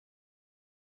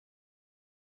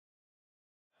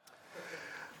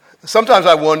Sometimes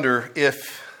I wonder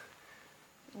if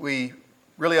we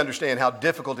really understand how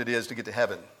difficult it is to get to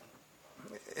heaven.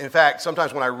 In fact,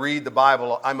 sometimes when I read the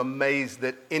Bible, I'm amazed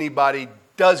that anybody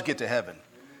does get to heaven.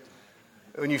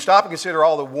 When you stop and consider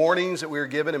all the warnings that we are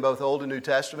given in both Old and New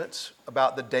Testaments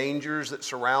about the dangers that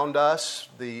surround us,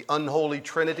 the unholy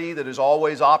trinity that is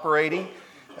always operating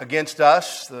against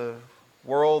us, the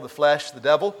world, the flesh, the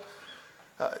devil,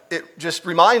 it just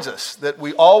reminds us that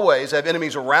we always have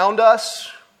enemies around us.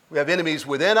 We have enemies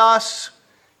within us.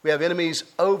 We have enemies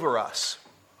over us.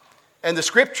 And the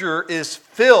Scripture is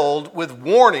filled with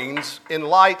warnings in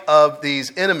light of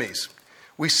these enemies.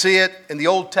 We see it in the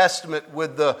Old Testament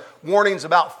with the warnings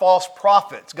about false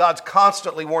prophets. God's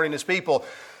constantly warning His people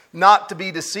not to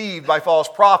be deceived by false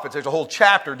prophets. There's a whole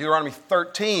chapter, Deuteronomy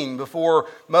 13, before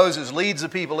Moses leads the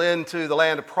people into the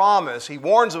land of promise. He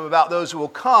warns them about those who will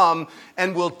come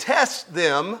and will test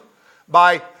them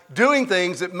by doing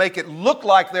things that make it look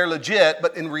like they're legit,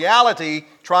 but in reality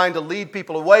trying to lead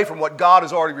people away from what God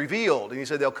has already revealed. And He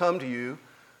said they'll come to you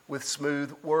with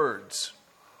smooth words.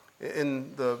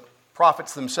 In the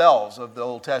prophets themselves of the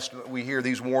Old Testament, we hear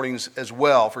these warnings as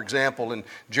well. For example, in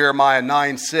Jeremiah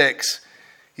 9:6,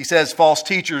 he says, false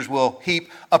teachers will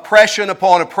heap oppression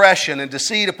upon oppression and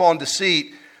deceit upon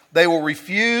deceit. They will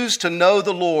refuse to know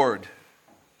the Lord.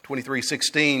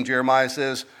 23:16, Jeremiah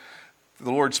says,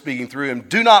 the Lord speaking through him,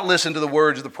 do not listen to the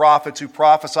words of the prophets who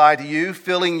prophesy to you,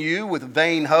 filling you with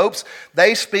vain hopes.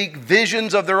 They speak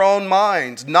visions of their own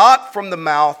minds, not from the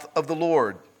mouth of the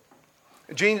Lord.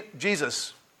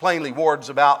 Jesus plainly warns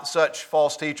about such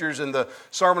false teachers in the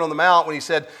Sermon on the Mount when He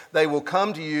said, they will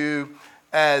come to you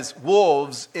as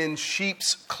wolves in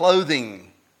sheep's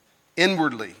clothing,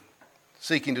 inwardly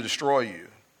seeking to destroy you.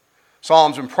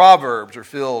 Psalms and Proverbs are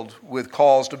filled with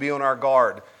calls to be on our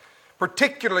guard,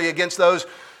 particularly against those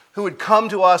who would come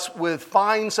to us with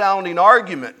fine-sounding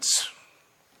arguments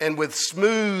and with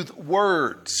smooth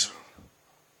words.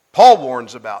 Paul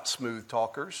warns about smooth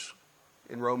talkers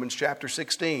in Romans chapter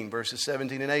 16, verses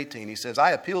 17 and 18. He says,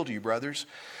 I appeal to you, brothers,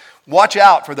 watch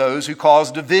out for those who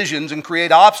cause divisions and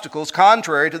create obstacles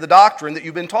contrary to the doctrine that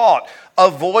you've been taught.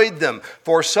 Avoid them,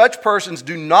 for such persons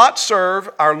do not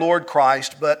serve our Lord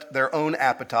Christ, but their own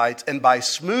appetites, and by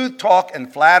smooth talk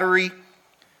and flattery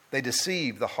they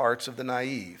deceive the hearts of the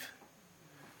naive.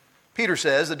 Peter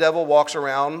says the devil walks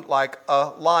around like a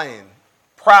lion,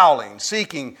 prowling,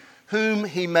 seeking whom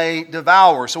he may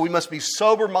devour. So we must be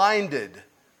sober-minded.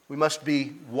 We must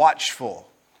be watchful.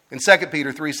 In 2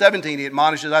 Peter 3:17, he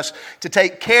admonishes us to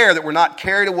take care that we're not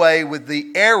carried away with the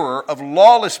error of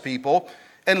lawless people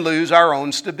and lose our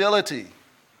own stability.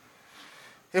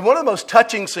 In one of the most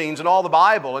touching scenes in all the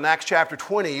Bible, in Acts chapter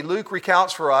 20, Luke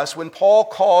recounts for us when Paul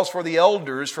calls for the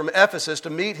elders from Ephesus to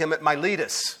meet him at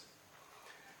Miletus.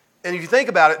 And if you think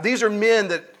about it, these are men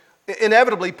that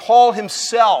inevitably Paul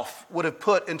himself would have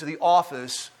put into the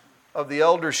office of the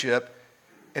eldership.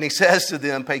 And he says to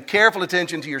them, pay careful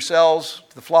attention to yourselves,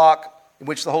 to the flock in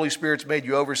which the Holy Spirit's made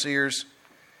you overseers,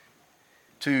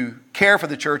 to care for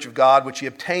the church of God, which He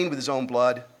obtained with His own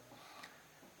blood.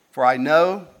 For I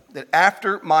know that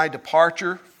after my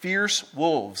departure, fierce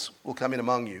wolves will come in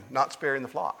among you, not sparing the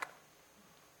flock.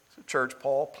 It's a church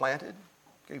Paul planted,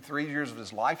 gave 3 years of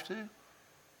his life to.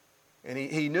 And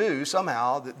he knew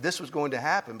somehow that this was going to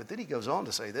happen. But then he goes on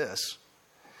to say this,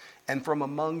 and from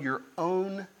among your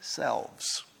own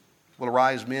selves will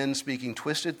arise men speaking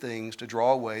twisted things to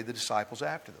draw away the disciples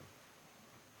after them.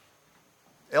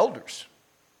 Elders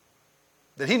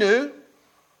that he knew,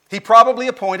 he probably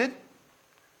appointed,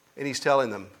 and he's telling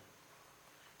them,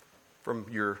 from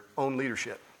your own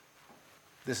leadership,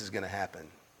 this is going to happen.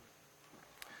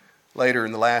 Later,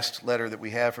 in the last letter that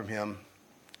we have from him,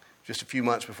 just a few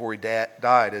months before he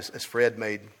died, as Fred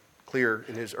made clear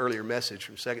in his earlier message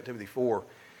from 2 Timothy 4,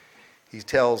 he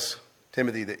tells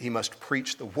Timothy that he must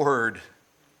preach the word.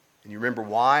 And you remember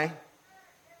why?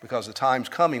 Because the time's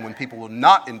coming when people will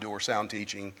not endure sound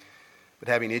teaching, but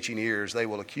having itching ears, they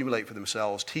will accumulate for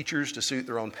themselves teachers to suit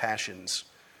their own passions.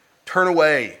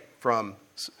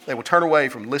 They will turn away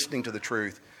from listening to the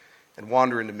truth and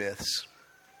wander into myths.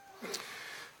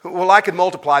 Well, I could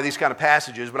multiply these kind of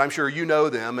passages, but I'm sure you know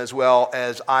them as well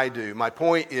as I do. My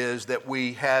point is that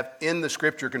we have in the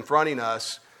Scripture confronting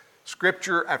us,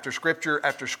 Scripture after Scripture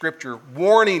after Scripture,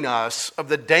 warning us of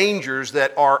the dangers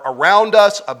that are around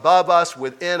us, above us,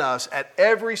 within us, at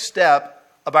every step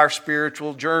of our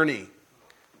spiritual journey.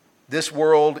 This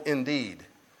world, indeed,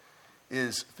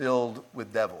 is filled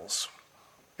with devils,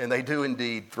 and they do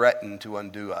indeed threaten to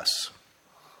undo us.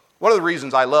 One of the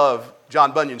reasons I love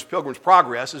John Bunyan's Pilgrim's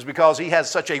Progress is because he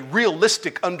has such a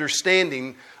realistic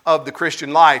understanding of the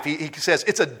Christian life. He says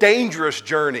it's a dangerous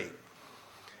journey.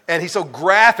 And he so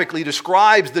graphically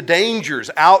describes the dangers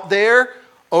out there,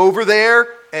 over there,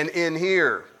 and in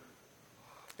here.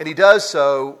 And he does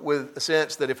so with a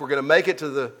sense that if we're going to make it to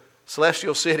the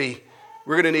celestial city,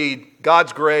 we're going to need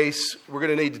God's grace. We're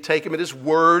going to need to take Him at His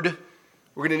word.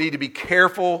 We're going to need to be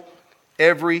careful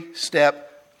every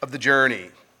step of the journey.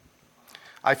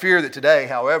 I fear that today,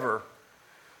 however,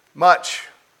 much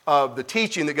of the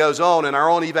teaching that goes on in our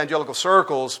own evangelical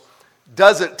circles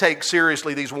doesn't take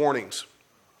seriously these warnings.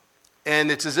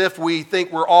 And it's as if we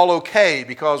think we're all okay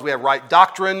because we have right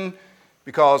doctrine,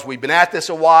 because we've been at this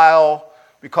a while,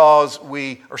 because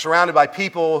we are surrounded by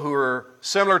people who are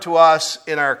similar to us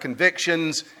in our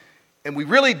convictions, and we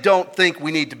really don't think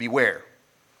we need to beware.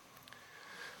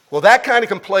 Well, that kind of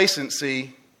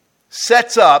complacency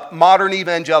sets up modern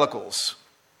evangelicals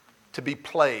to be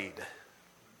played.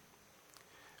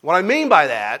 What I mean by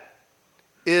that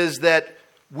is that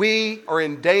we are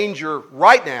in danger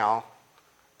right now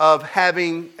of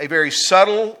having a very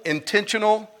subtle,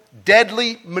 intentional,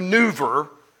 deadly maneuver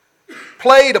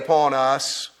played upon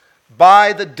us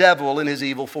by the devil and his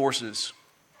evil forces.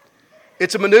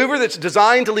 It's a maneuver that's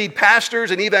designed to lead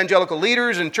pastors and evangelical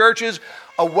leaders and churches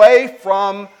away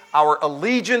from our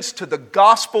allegiance to the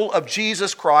gospel of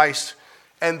Jesus Christ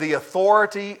and the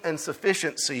authority and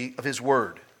sufficiency of His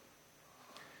word.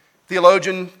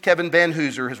 Theologian Kevin Van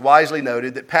Hooser has wisely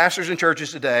noted that pastors and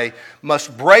churches today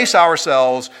must brace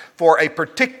ourselves for a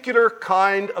particular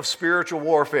kind of spiritual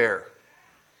warfare,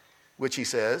 which he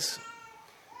says,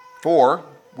 "For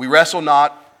we wrestle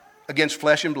not against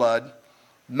flesh and blood,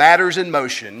 matters in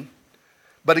motion,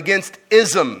 but against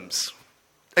isms,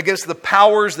 against the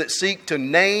powers that seek to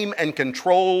name and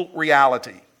control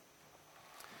reality."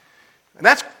 And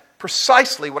that's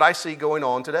precisely what I see going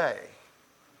on today.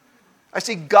 I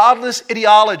see godless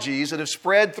ideologies that have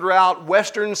spread throughout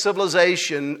Western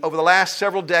civilization over the last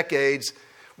several decades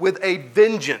with a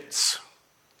vengeance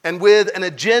and with an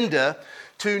agenda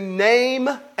to name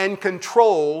and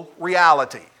control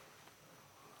reality,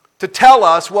 to tell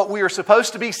us what we are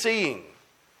supposed to be seeing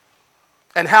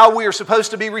and how we are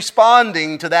supposed to be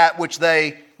responding to that which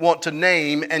they want to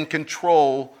name and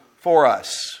control for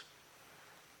us,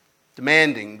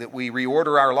 demanding that we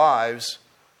reorder our lives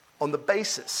on the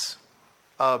basis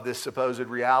of this supposed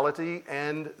reality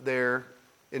and their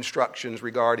instructions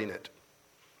regarding it.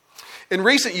 In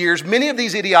recent years, many of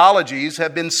these ideologies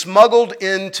have been smuggled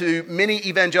into many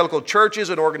evangelical churches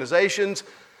and organizations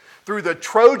through the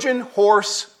Trojan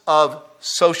horse of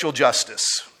social justice.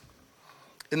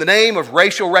 In the name of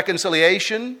racial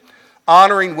reconciliation,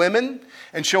 honoring women,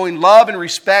 and showing love and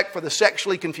respect for the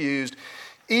sexually confused,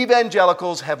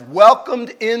 evangelicals have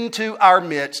welcomed into our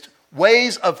midst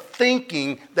ways of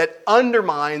thinking that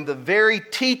undermine the very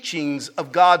teachings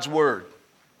of God's Word.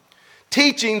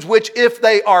 Teachings which, if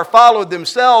they are followed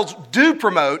themselves, do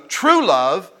promote true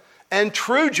love and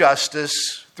true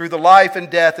justice through the life and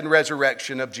death and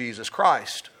resurrection of Jesus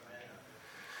Christ.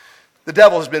 The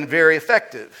devil has been very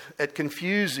effective at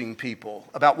confusing people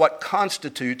about what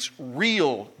constitutes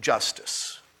real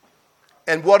justice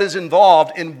and what is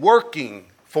involved in working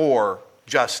for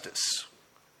justice.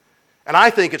 And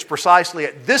I think it's precisely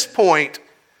at this point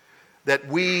that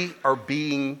we are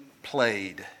being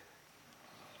played.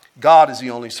 God is the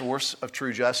only source of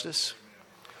true justice.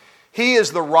 He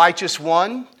is the righteous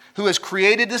one who has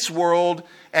created this world,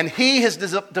 and He has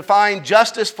defined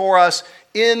justice for us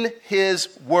in His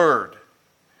Word.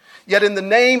 Yet in the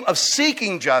name of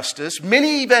seeking justice,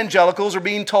 many evangelicals are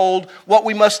being told what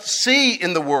we must see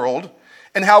in the world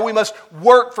and how we must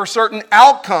work for certain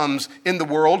outcomes in the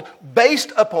world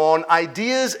based upon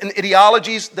ideas and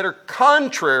ideologies that are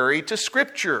contrary to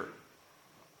Scripture.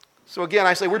 So again,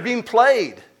 I say we're being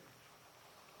played.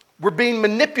 We're being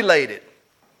manipulated.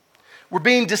 We're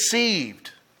being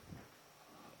deceived.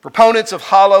 Proponents of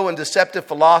hollow and deceptive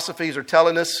philosophies are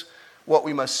telling us what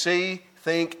we must see,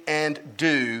 think, and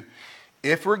do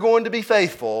if we're going to be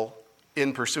faithful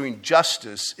in pursuing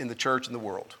justice in the church and the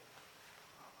world.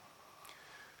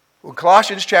 Well,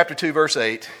 Colossians chapter 2, verse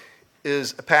 8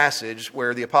 is a passage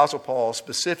where the Apostle Paul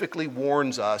specifically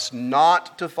warns us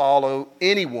not to follow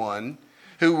anyone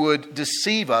who would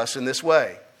deceive us in this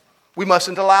way. We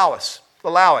mustn't allow it.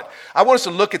 I want us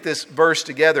to look at this verse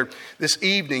together this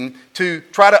evening to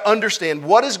try to understand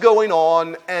what is going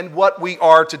on and what we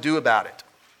are to do about it.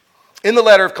 In the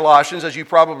letter of Colossians, as you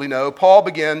probably know, Paul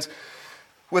begins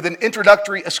with an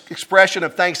introductory expression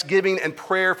of thanksgiving and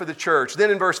prayer for the church. Then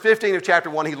in verse 15 of chapter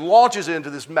 1, he launches into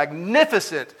this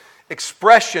magnificent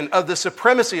expression of the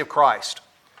supremacy of Christ.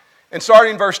 And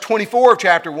starting in verse 24 of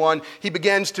chapter 1, he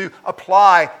begins to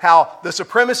apply how the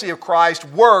supremacy of Christ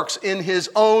works in his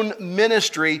own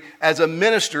ministry as a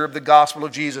minister of the gospel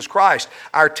of Jesus Christ.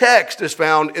 Our text is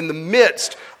found in the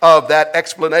midst of that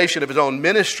explanation of his own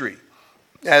ministry,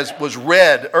 as was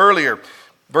read earlier.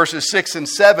 Verses 6 and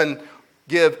 7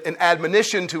 give an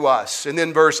admonition to us, and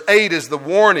then verse 8 is the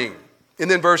warning, and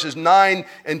then verses 9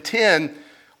 and 10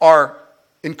 are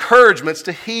encouragements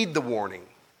to heed the warning.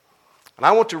 And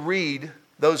I want to read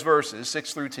those verses,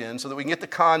 6 through 10, so that we can get the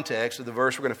context of the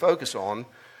verse we're going to focus on,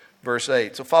 verse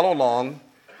 8. So follow along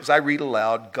as I read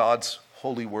aloud God's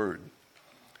holy word.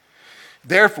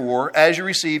 Therefore, as you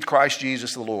received Christ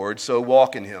Jesus the Lord, so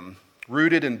walk in him,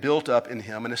 rooted and built up in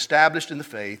him, and established in the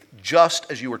faith,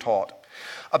 just as you were taught,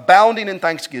 abounding in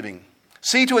thanksgiving.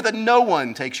 See to it that no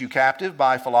one takes you captive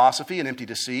by philosophy and empty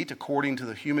deceit, according to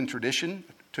the human tradition,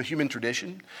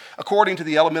 according to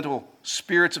the elemental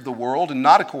spirits of the world, and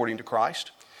not according to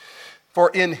Christ. For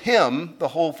in him the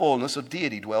whole fullness of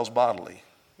deity dwells bodily,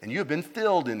 and you have been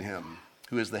filled in him,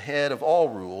 who is the head of all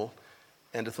rule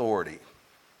and authority.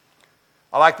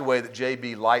 I like the way that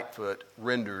J.B. Lightfoot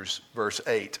renders verse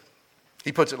 8.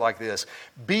 He puts it like this: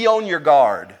 be on your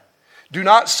guard. Do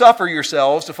not suffer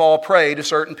yourselves to fall prey to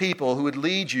certain people who would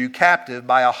lead you captive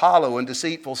by a hollow and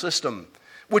deceitful system,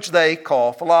 which they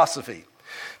call philosophy.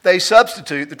 They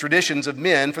substitute the traditions of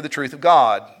men for the truth of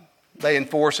God. They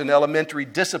enforce an elementary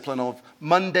discipline of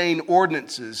mundane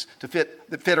ordinances that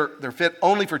are fit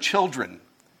only for children.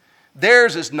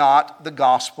 Theirs is not the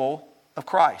gospel of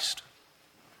Christ.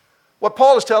 What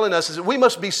Paul is telling us is that we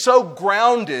must be so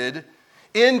grounded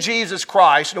in Jesus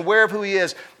Christ and aware of who he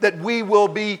is that we will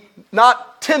be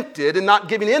not tempted and not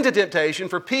giving in to temptation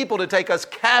for people to take us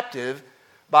captive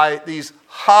by these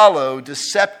hollow,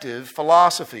 deceptive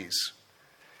philosophies.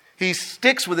 He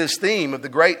sticks with this theme of the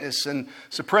greatness and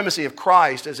supremacy of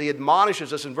Christ as he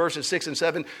admonishes us in verses 6 and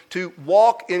 7 to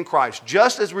walk in Christ.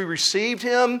 Just as we received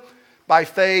him by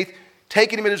faith,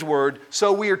 taking him at his word,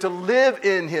 so we are to live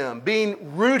in him,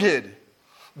 being rooted,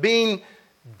 being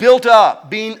built up,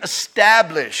 being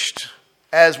established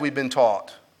as we've been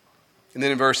taught. And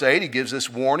then in verse 8, he gives this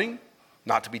warning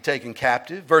not to be taken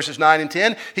captive. Verses 9 and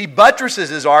 10, he buttresses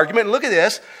his argument. And look at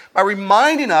this, by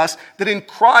reminding us that in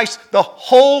Christ the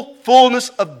whole fullness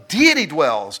of deity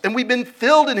dwells, and we've been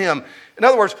filled in him. In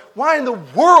other words, why in the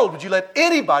world would you let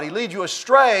anybody lead you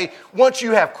astray once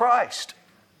you have Christ?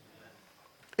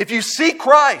 If you see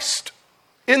Christ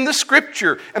in the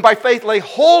Scripture and by faith lay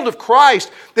hold of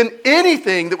Christ, then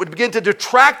anything that would begin to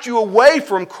detract you away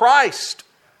from Christ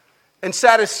and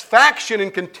satisfaction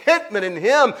and contentment in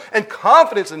him and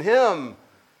confidence in him,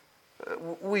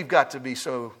 we've got to be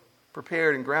so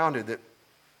prepared and grounded that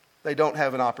they don't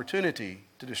have an opportunity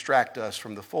to distract us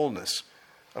from the fullness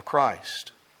of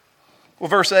Christ. Well,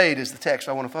 verse 8 is the text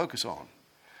I want to focus on.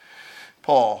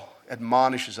 Paul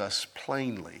admonishes us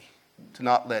plainly to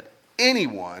not let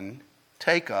anyone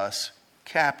take us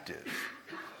captive.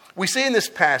 We see in this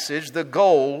passage the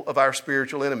goal of our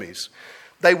spiritual enemies.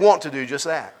 They want to do just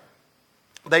that.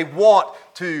 They want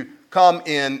to come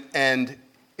in and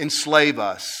enslave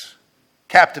us,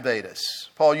 captivate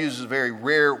us. Paul uses a very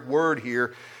rare word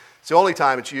here. It's the only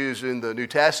time it's used in the New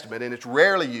Testament, and it's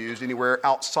rarely used anywhere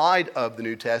outside of the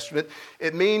New Testament.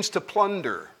 It means to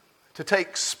plunder, to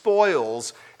take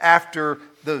spoils after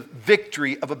the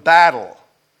victory of a battle.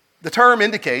 The term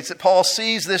indicates that Paul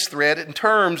sees this threat in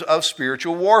terms of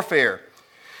spiritual warfare.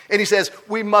 And he says,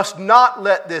 we must not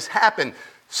let this happen.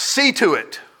 See to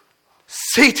it.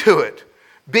 See to it.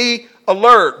 Be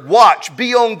alert. Watch.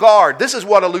 Be on guard. This is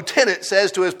what a lieutenant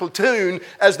says to his platoon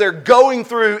as they're going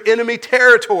through enemy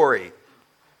territory.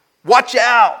 Watch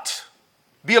out.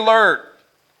 Be alert.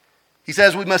 He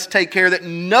says we must take care that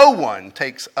no one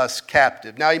takes us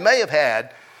captive. Now, he may have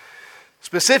had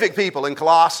specific people in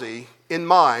Colossae in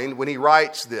mind when he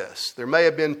writes this. There may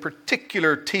have been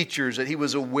particular teachers that he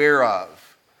was aware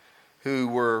of who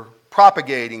were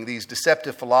propagating these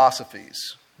deceptive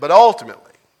philosophies. But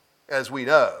ultimately, as we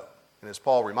know, and as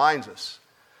Paul reminds us,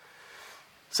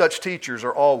 such teachers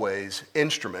are always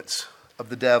instruments of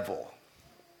the devil.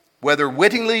 Whether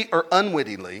wittingly or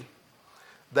unwittingly,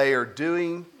 they are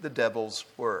doing the devil's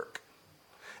work.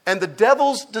 And the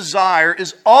devil's desire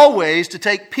is always to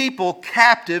take people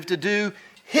captive to do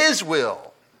his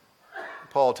will.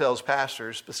 Paul tells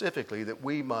pastors specifically that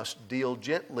we must deal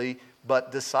gently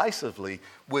but decisively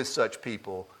with such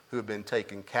people who have been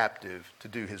taken captive to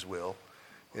do his will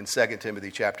in 2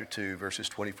 Timothy chapter 2, verses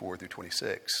 24 through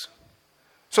 26.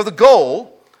 So the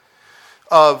goal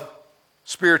of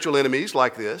spiritual enemies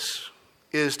like this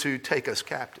is to take us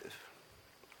captive.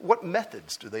 What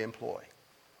methods do they employ?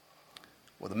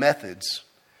 Well, the methods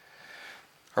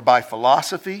are by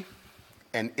philosophy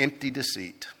and empty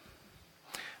deceit.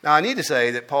 Now, I need to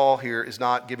say that Paul here is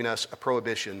not giving us a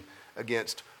prohibition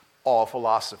against all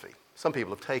philosophy. Some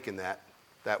people have taken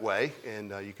that way,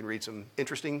 and you can read some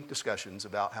interesting discussions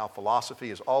about how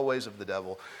philosophy is always of the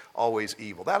devil, always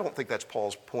evil. I don't think that's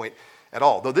Paul's point at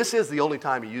all, though this is the only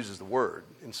time he uses the word,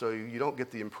 and so you don't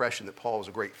get the impression that Paul was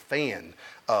a great fan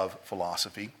of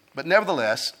philosophy. But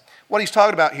nevertheless, what he's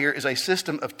talking about here is a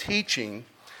system of teaching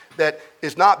that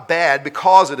is not bad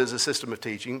because it is a system of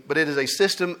teaching, but it is a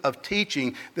system of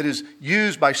teaching that is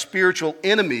used by spiritual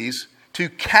enemies to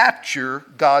capture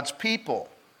God's people.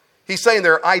 He's saying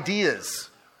there are ideas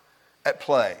at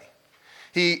play.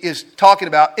 He is talking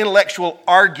about intellectual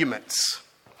arguments.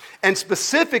 And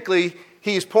specifically,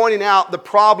 he is pointing out the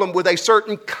problem with a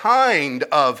certain kind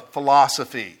of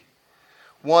philosophy,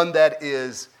 one that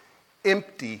is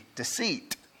empty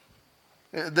deceit.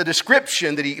 The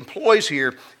description that he employs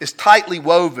here is tightly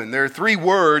woven. There are 3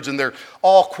 words, and they're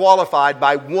all qualified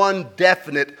by one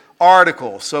definite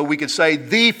article. So we could say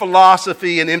the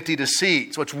philosophy and empty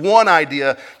deceit. So it's one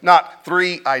idea, not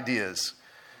 3 ideas.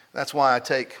 That's why I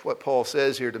take what Paul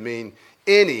says here to mean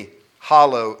any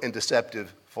hollow and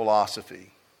deceptive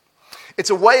philosophy. It's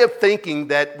a way of thinking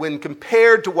that when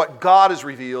compared to what God has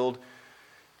revealed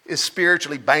is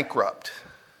spiritually bankrupt.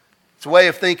 It's a way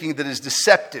of thinking that is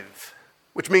deceptive,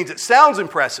 which means it sounds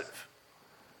impressive.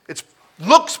 It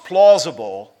looks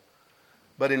plausible,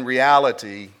 but in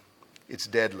reality, it's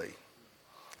deadly.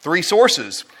 3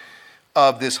 sources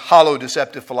of this hollow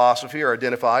deceptive philosophy are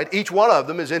identified. Each one of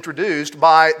them is introduced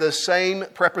by the same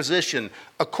preposition,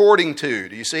 according to.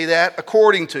 Do you see that?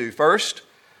 According to. First,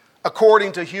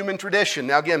 according to human tradition.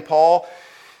 Now again, Paul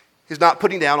is not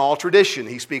putting down all tradition.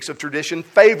 He speaks of tradition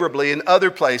favorably in other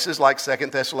places like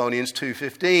 2 Thessalonians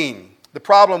 2:15. The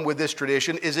problem with this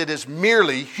tradition is it is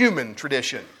merely human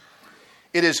tradition.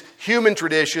 It is human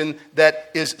tradition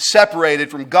that is separated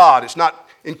from God. It's not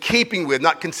in keeping with,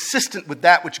 not consistent with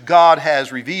that which God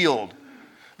has revealed.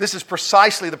 This is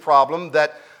precisely the problem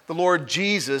that the Lord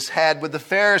Jesus had with the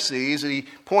Pharisees, and he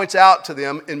points out to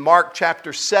them in Mark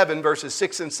chapter 7, verses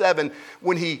 6 and 7,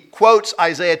 when he quotes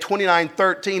Isaiah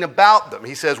 29:13 about them.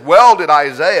 He says, "Well did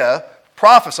Isaiah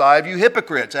prophesy of you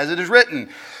hypocrites, as it is written,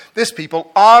 'This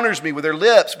people honors me with their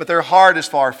lips, but their heart is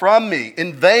far from me.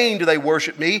 In vain do they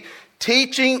worship me,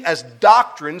 teaching as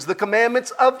doctrines the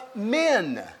commandments of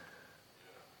men.'"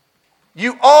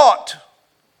 You ought,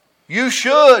 you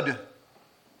should,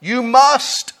 you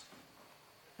must,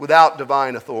 without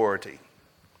divine authority.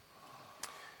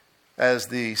 As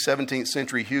the 17th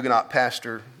century Huguenot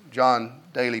pastor John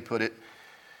Daly put it,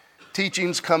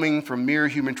 teachings coming from mere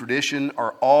human tradition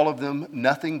are all of them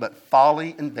nothing but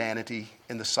folly and vanity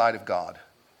in the sight of God.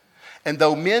 And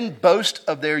though men boast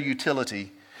of their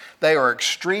utility, they are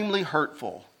extremely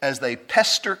hurtful as they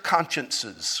pester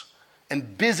consciences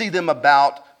and busy them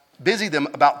about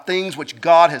things which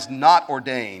God has not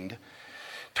ordained,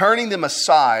 turning them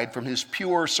aside from his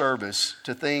pure service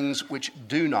to things which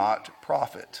do not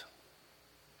profit.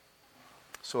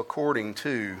 So according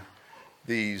to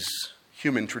these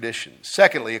human traditions.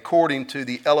 Secondly, according to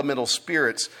the elemental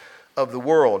spirits of the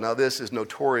world. Now this is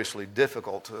notoriously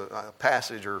difficult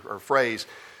passage or phrase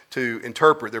to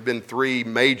interpret. There have been 3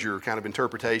 major kind of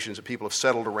interpretations that people have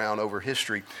settled around over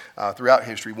history, throughout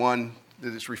history. One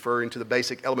that is referring to the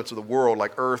basic elements of the world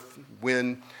like earth,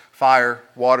 wind, fire,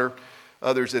 water.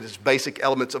 Others that is basic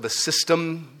elements of a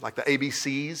system, like the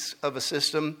ABCs of a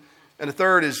system. And a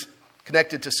third is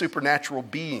connected to supernatural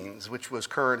beings, which was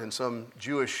current in some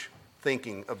Jewish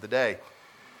thinking of the day.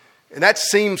 And that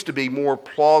seems to be more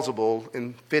plausible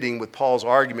and fitting with Paul's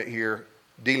argument here,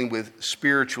 dealing with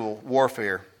spiritual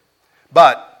warfare.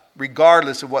 But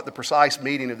regardless of what the precise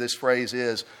meaning of this phrase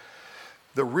is,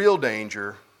 the real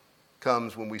danger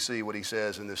comes when we see what he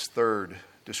says in this third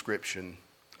description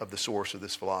of the source of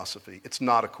this philosophy. It's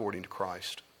not according to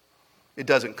Christ. It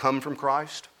doesn't come from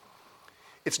Christ.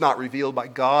 It's not revealed by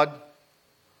God.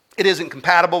 It isn't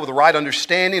compatible with the right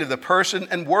understanding of the person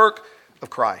and work of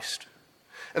Christ.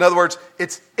 In other words,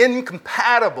 it's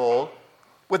incompatible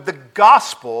with the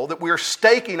gospel that we are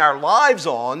staking our lives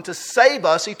on to save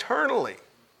us eternally.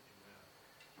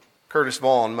 Curtis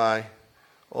Vaughan, my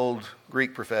old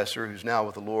Greek professor who's now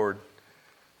with the Lord,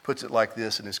 puts it like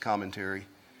this in his commentary.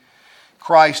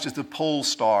 Christ is the pole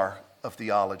star of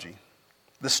theology,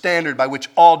 the standard by which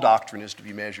all doctrine is to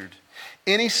be measured.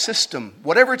 Any system,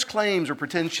 whatever its claims or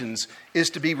pretensions, is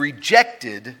to be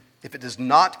rejected if it does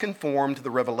not conform to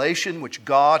the revelation which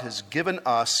God has given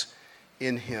us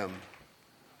in him.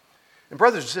 And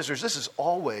brothers and sisters, this is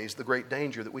always the great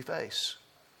danger that we face.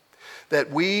 That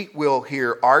we will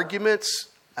hear arguments,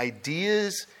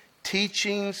 ideas,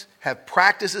 teachings, have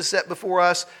practices set before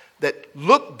us that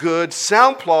look good,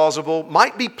 sound plausible,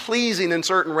 might be pleasing in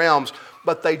certain realms,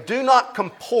 but they do not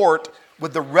comport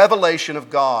with the revelation of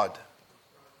God.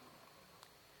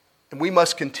 And we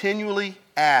must continually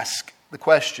ask the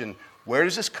question, where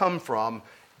does this come from?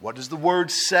 What does the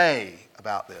Word say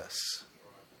about this?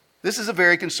 This is a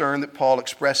very concern that Paul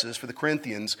expresses for the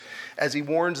Corinthians as he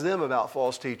warns them about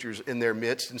false teachers in their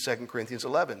midst in 2 Corinthians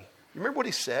 11. You remember what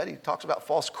he said? He talks about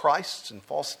false Christs and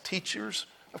false teachers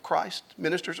of Christ,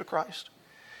 ministers of Christ.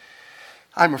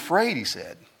 I'm afraid, he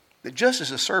said, that just as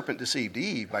the serpent deceived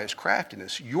Eve by his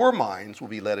craftiness, your minds will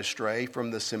be led astray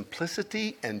from the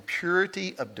simplicity and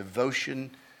purity of devotion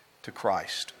to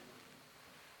Christ.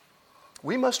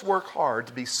 We must work hard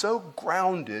to be so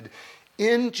grounded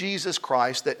in Jesus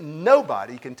Christ that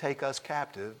nobody can take us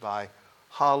captive by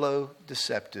hollow,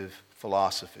 deceptive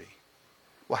philosophy.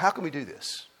 Well, how can we do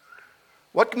this?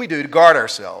 What can we do to guard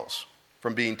ourselves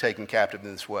from being taken captive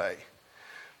in this way?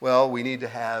 Well, we need to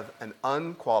have an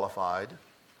unqualified,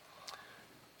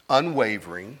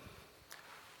 unwavering,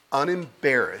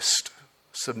 unembarrassed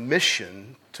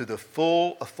submission to the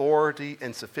full authority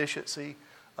and sufficiency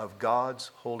of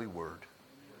God's holy word.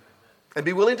 And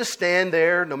be willing to stand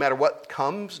there no matter what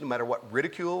comes, no matter what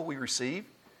ridicule we receive,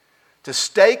 to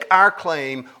stake our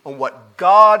claim on what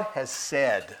God has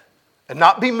said and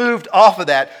not be moved off of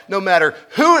that no matter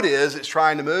who it is that's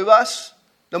trying to move us,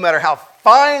 no matter how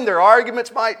fine their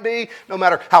arguments might be, no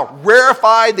matter how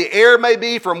rarefied the air may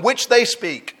be from which they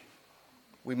speak.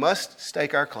 We must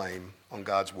stake our claim on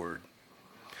God's word.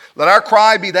 Let our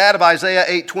cry be that of Isaiah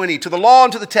 8:20, to the law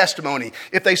and to the testimony.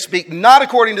 If they speak not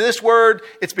according to this word,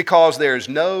 it's because there is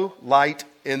no light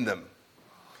in them.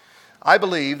 I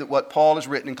believe that what Paul has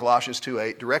written in Colossians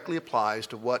 2:8 directly applies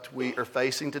to what we are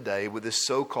facing today with this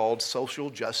so-called social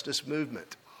justice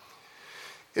movement.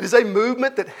 It is a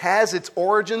movement that has its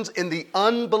origins in the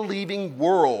unbelieving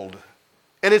world.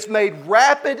 And it's made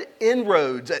rapid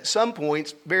inroads, at some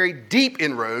points, very deep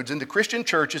inroads into Christian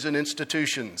churches and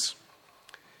institutions.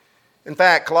 In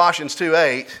fact, Colossians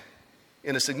 2:8,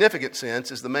 in a significant sense,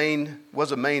 was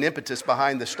a main impetus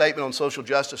behind the statement on social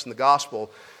justice in the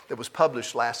gospel that was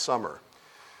published last summer.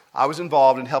 I was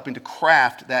involved in helping to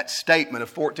craft that statement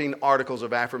of 14 articles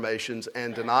of affirmations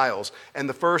and denials. And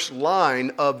the first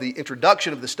line of the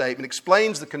introduction of the statement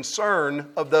explains the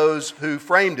concern of those who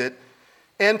framed it,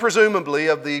 and presumably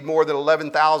of the more than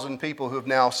 11,000 people who have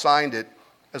now signed it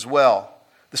as well.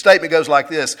 The statement goes like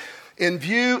this: in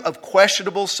view of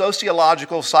questionable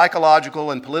sociological,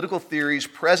 psychological, and political theories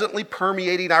presently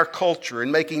permeating our culture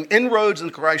and making inroads in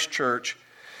Christ's church,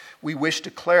 we wish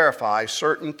to clarify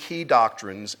certain key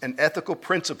doctrines and ethical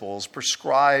principles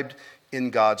prescribed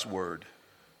in God's Word.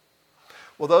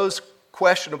 Well, those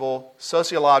questionable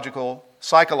sociological,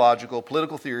 psychological,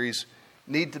 political theories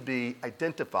need to be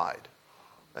identified,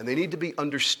 and they need to be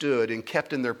understood and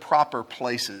kept in their proper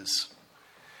places.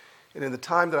 And in the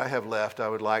time that I have left, I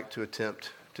would like to attempt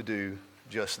to do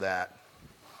just that.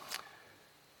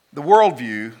 The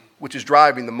worldview, which is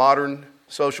driving the modern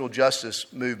social justice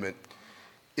movement,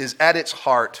 is at its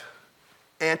heart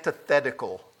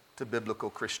antithetical to biblical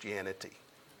Christianity.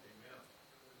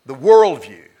 The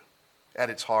worldview, at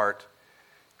its heart,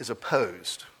 is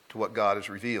opposed to what God has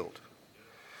revealed.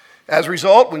 As a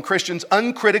result, when Christians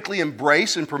uncritically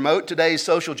embrace and promote today's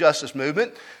social justice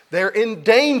movement, they're in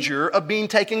danger of being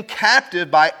taken captive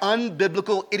by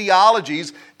unbiblical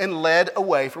ideologies and led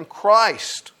away from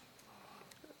Christ.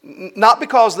 Not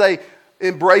because they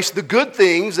embrace the good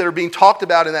things that are being talked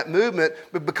about in that movement,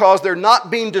 but because they're not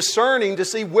being discerning to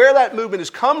see where that movement has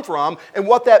come from and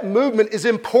what that movement is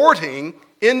importing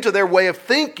into their way of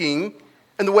thinking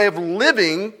and the way of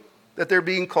living that they're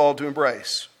being called to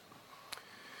embrace.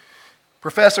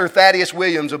 Professor Thaddeus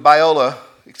Williams of Biola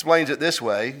explains it this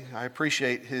way. I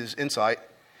appreciate his insight.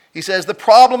 He says, the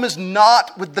problem is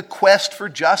not with the quest for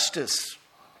justice.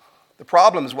 The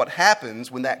problem is what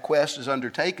happens when that quest is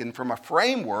undertaken from a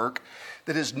framework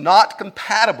that is not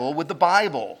compatible with the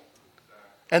Bible.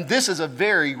 And this is a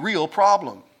very real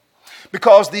problem.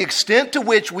 Because the extent to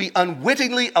which we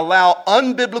unwittingly allow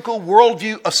unbiblical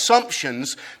worldview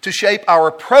assumptions to shape our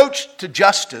approach to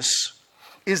justice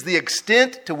is the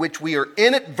extent to which we are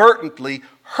inadvertently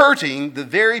hurting the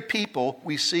very people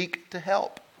we seek to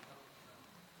help.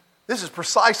 This is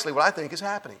precisely what I think is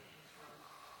happening.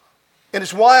 And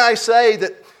it's why I say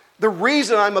that the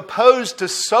reason I'm opposed to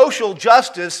social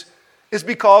justice is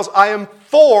because I am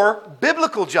for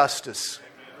biblical justice.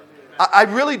 I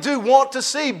really do want to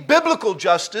see biblical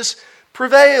justice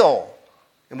prevail.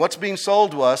 And what's being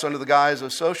sold to us under the guise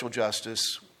of social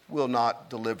justice will not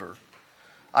deliver.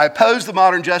 I oppose the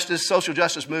modern social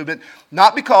justice movement,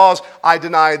 not because I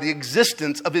deny the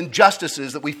existence of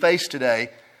injustices that we face today,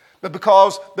 but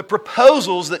because the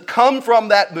proposals that come from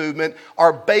that movement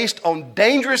are based on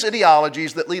dangerous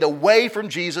ideologies that lead away from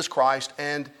Jesus Christ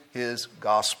and his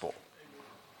gospel.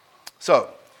 So,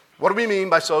 what do we mean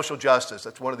by social justice?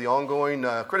 That's one of the ongoing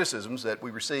criticisms that we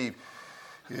receive,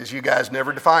 is you guys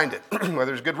never defined it. Well,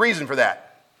 there's a good reason for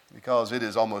that, because it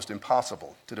is almost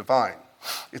impossible to define.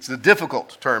 It's a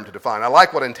difficult term to define. I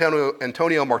like what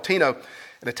Antonio Martino,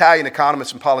 an Italian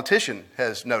economist and politician,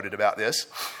 has noted about this.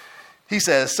 He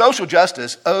says, social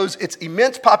justice owes its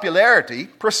immense popularity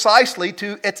precisely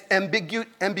to its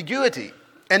ambiguity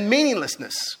and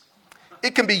meaninglessness.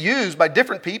 It can be used by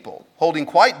different people holding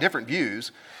quite different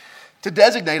views to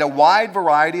designate a wide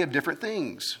variety of different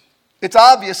things. Its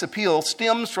obvious appeal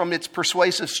stems from its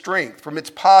persuasive strength, from its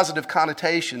positive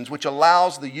connotations, which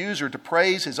allows the user to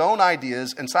praise his own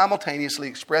ideas and simultaneously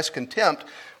express contempt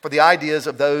for the ideas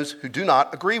of those who do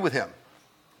not agree with him.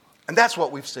 And that's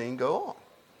what we've seen go on.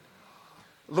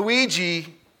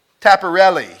 Luigi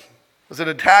Tapparelli was an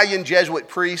Italian Jesuit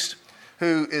priest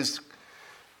who is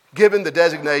given the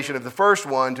designation of the first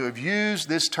one to have used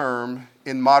this term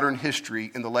in modern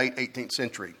history in the late 18th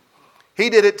century. He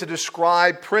did it to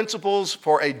describe principles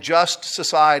for a just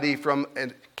society from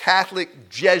a Catholic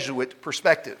Jesuit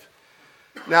perspective.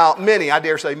 Now, many, I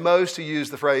dare say most who use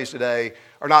the phrase today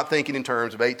are not thinking in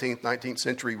terms of 18th, 19th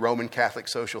century Roman Catholic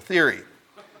social theory.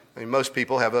 I mean, most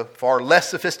people have a far less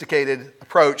sophisticated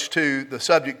approach to the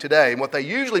subject today. And what they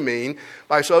usually mean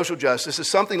by social justice is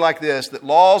something like this, that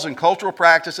laws and cultural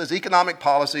practices, economic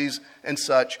policies, and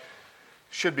such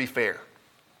should be fair,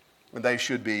 and they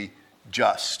should be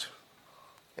just.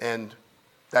 And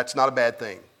that's not a bad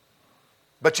thing.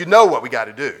 But you know what we got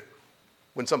to do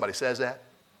when somebody says that?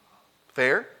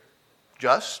 Fair?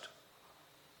 Just?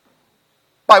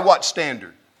 By what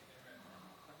standard?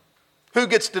 Who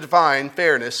gets to define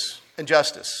fairness and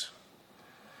justice?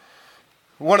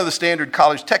 One of the standard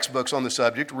college textbooks on the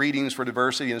subject, Readings for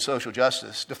Diversity and Social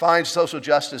Justice, defines social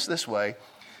justice this way: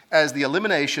 as the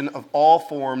elimination of all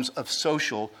forms of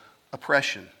social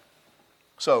oppression.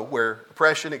 So, where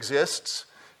oppression exists,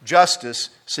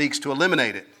 justice seeks to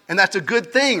eliminate it. And that's a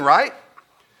good thing, right?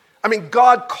 I mean,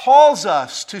 God calls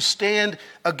us to stand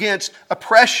against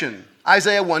oppression.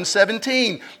 Isaiah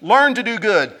 1:17, learn to do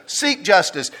good, seek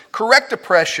justice, correct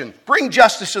oppression, bring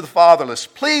justice to the fatherless,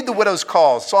 plead the widow's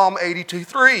cause, Psalm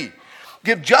 82:3.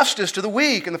 Give justice to the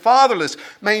weak and the fatherless,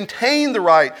 maintain the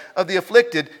right of the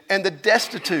afflicted and the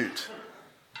destitute.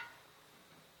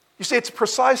 You see, it's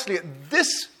precisely at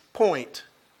this point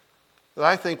that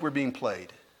I think we're being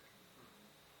played.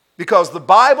 Because the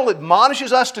Bible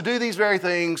admonishes us to do these very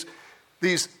things.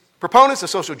 These proponents of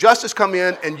social justice come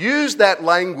in and use that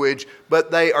language,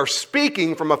 but they are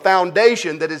speaking from a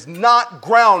foundation that is not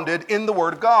grounded in the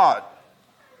Word of God.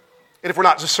 And if we're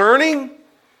not discerning,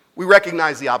 we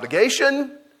recognize the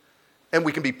obligation, and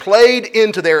we can be played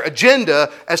into their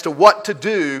agenda as to what to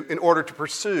do in order to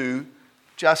pursue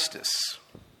justice.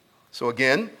 So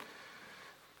again,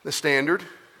 the standard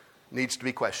needs to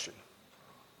be questioned.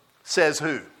 Says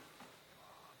who?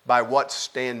 By what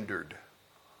standard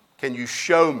can you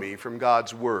show me from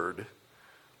God's Word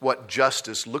what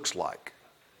justice looks like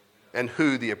and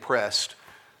who the oppressed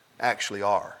actually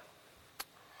are?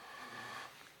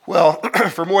 Well,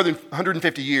 for more than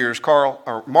 150 years,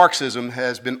 Marxism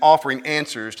has been offering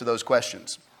answers to those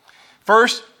questions.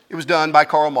 First, it was done by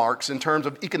Karl Marx in terms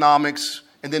of economics,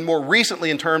 and then more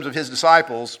recently in terms of his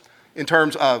disciples, in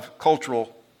terms of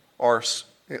cultural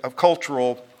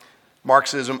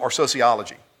Marxism or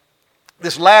sociology.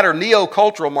 This latter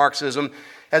neo-cultural Marxism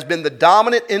has been the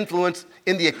dominant influence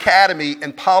in the academy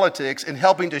and politics in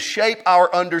helping to shape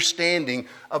our understanding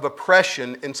of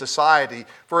oppression in society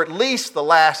for at least the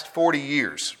last 40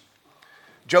 years.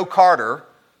 Joe Carter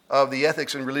of the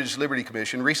Ethics and Religious Liberty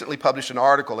Commission recently published an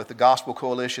article at the Gospel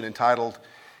Coalition entitled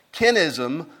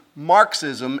 "Kenism,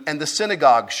 Marxism, and the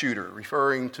Synagogue Shooter,"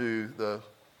 referring to the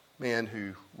man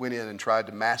who went in and tried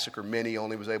to massacre many,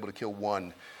 only was able to kill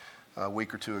one a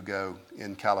week or two ago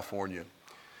in California.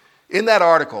 In that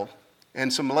article,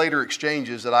 and some later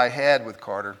exchanges that I had with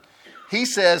Carter, he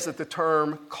says that the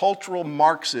term cultural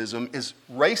Marxism is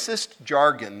racist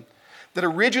jargon that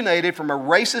originated from a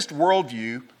racist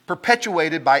worldview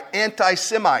perpetuated by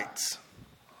anti-Semites.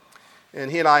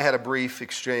 And he and I had a brief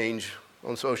exchange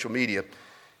on social media.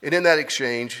 And in that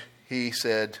exchange, he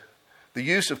said, the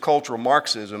use of cultural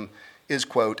Marxism is,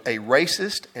 quote, a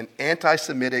racist and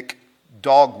anti-Semitic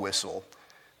dog whistle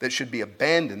that should be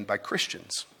abandoned by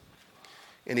Christians.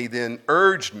 And he then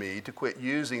urged me to quit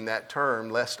using that term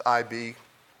lest I be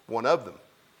one of them.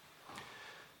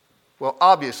 Well,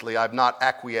 obviously, I've not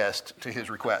acquiesced to his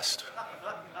request,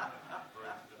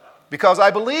 because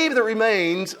I believe there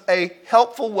remains a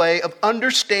helpful way of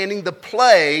understanding the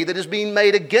play that is being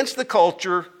made against the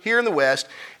culture here in the West,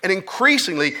 and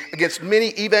increasingly against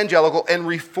many evangelical and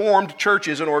reformed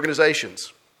churches and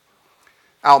organizations.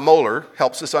 Al Mohler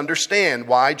helps us understand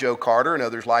why Joe Carter and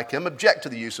others like him object to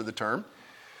the use of the term.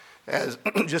 As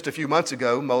just a few months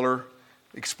ago, Mohler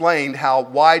explained how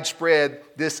widespread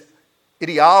this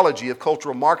ideology of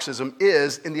cultural Marxism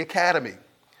is in the academy.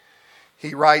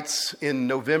 He writes in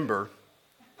November,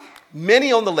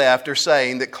 "Many on the left are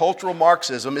saying that cultural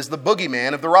Marxism is the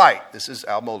boogeyman of the right." This is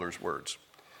Al Mohler's words.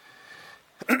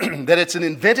 "That it's an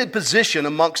invented position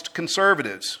amongst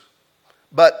conservatives.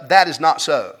 But that is not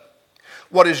so.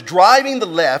 What is driving the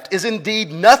left is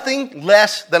indeed nothing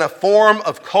less than a form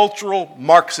of cultural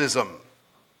Marxism."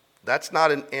 That's not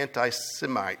an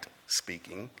anti-Semite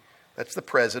speaking. That's the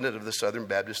president of the Southern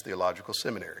Baptist Theological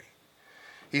Seminary.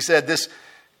 He said this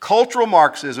cultural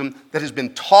Marxism that has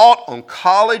been taught on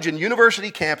college and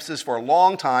university campuses for a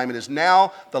long time and is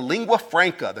now the lingua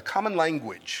franca, the common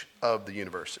language of the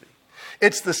university.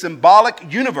 It's the symbolic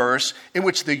universe in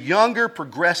which the younger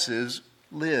progressives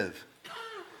live.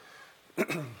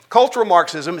 Cultural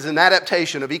Marxism is an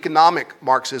adaptation of economic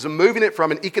Marxism, moving it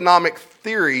from an economic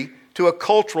theory to a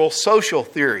cultural social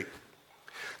theory.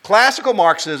 Classical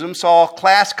Marxism saw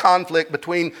class conflict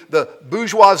between the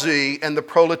bourgeoisie and the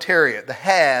proletariat, the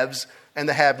haves and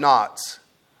the have-nots.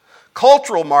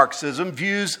 Cultural Marxism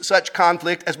views such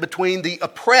conflict as between the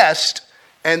oppressed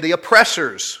and the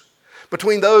oppressors,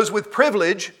 between those with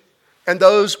privilege and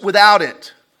those without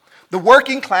it. The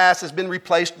working class has been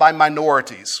replaced by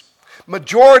minorities.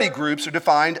 Majority groups are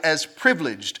defined as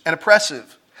privileged and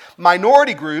oppressive.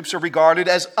 Minority groups are regarded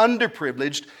as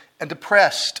underprivileged and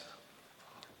oppressed.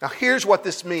 Now, here's what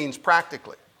this means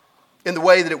practically in the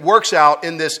way that it works out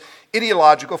in this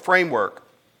ideological framework.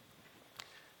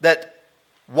 That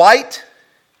white,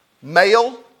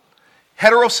 male,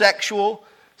 heterosexual,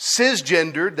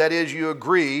 cisgendered, that is, you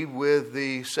agree with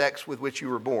the sex with which you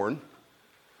were born,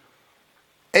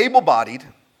 able-bodied,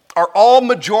 are all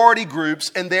majority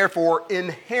groups and therefore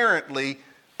inherently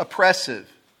oppressive.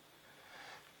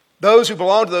 Those who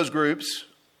belong to those groups,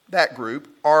 that group,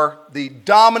 are the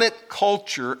dominant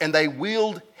culture, and they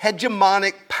wield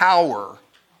hegemonic power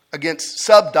against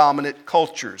subdominant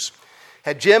cultures.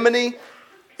 Hegemony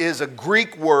is a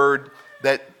Greek word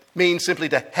that means simply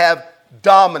to have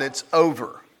dominance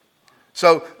over.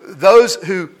 So those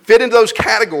who fit into those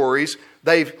categories,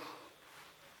 they've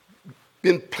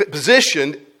been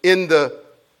positioned in the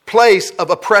place of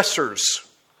oppressors,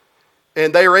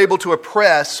 and they are able to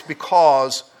oppress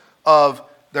because of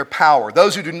their power.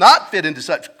 Those who do not fit into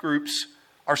such groups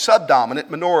are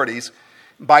subdominant minorities.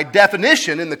 By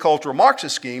definition, in the cultural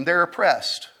Marxist scheme, they're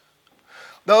oppressed.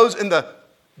 Those in the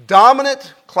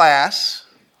dominant class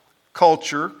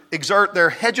culture exert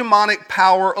their hegemonic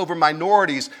power over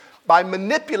minorities by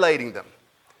manipulating them,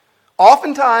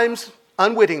 oftentimes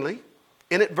unwittingly,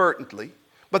 inadvertently,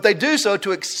 but they do so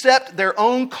to accept their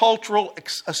own cultural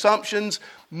assumptions,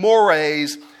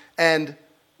 mores, and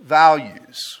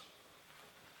values.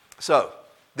 So,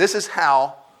 this is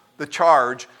how the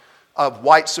charge of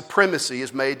white supremacy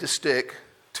is made to stick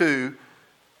to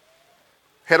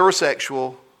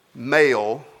heterosexual,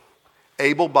 male,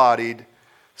 able-bodied,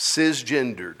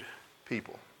 cisgendered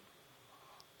people.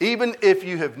 Even if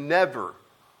you have never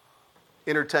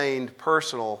entertained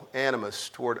personal animus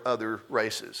toward other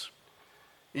races.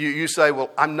 You say, well,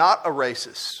 I'm not a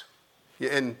racist.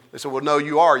 And they say, well, no,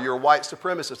 you are. You're a white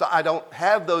supremacist. I don't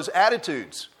have those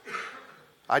attitudes.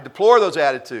 I deplore those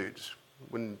attitudes.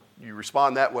 When you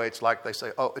respond that way, it's like they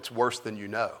say, oh, it's worse than you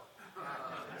know.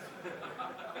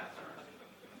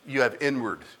 You have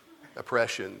inward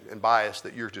oppression and bias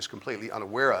that you're just completely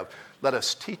unaware of. Let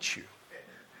us teach you.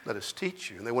 Let us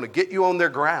teach you. And they want to get you on their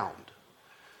ground.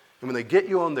 And when they get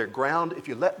you on their ground, if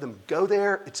you let them go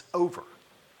there, it's over.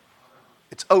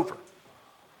 It's over.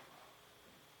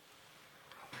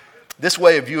 This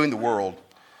way of viewing the world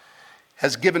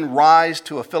has given rise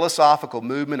to a philosophical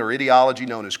movement or ideology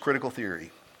known as critical theory.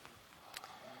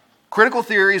 Critical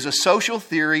theory is a social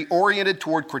theory oriented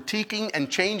toward critiquing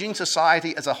and changing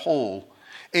society as a whole,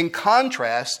 in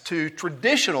contrast to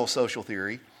traditional social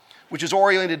theory, which is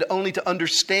oriented only to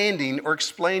understanding or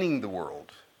explaining the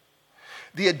world.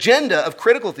 The agenda of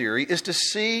critical theory is to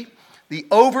see the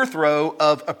overthrow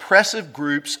of oppressive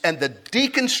groups and the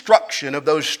deconstruction of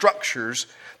those structures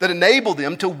that enable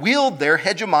them to wield their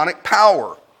hegemonic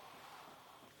power.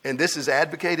 And this is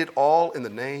advocated all in the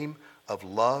name of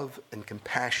love and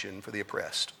compassion for the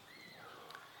oppressed.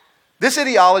 This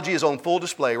ideology is on full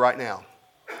display right now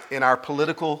in our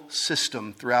political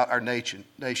system throughout our nation.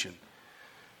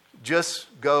 Just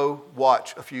go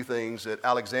watch a few things that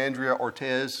Alexandria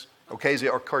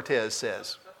Ocasio-Cortez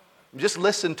says. Just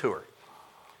listen to her.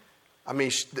 I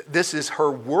mean, this is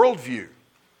her worldview.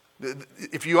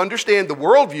 If you understand the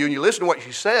worldview and you listen to what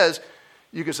she says,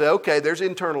 you can say, okay, there's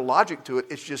internal logic to it.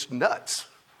 It's just nuts.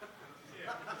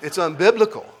 It's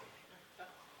unbiblical.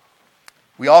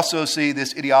 We also see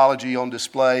this ideology on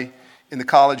display in the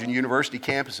college and university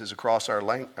campuses across our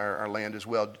land as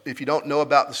well. If you don't know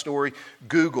about the story,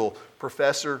 Google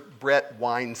Professor Brett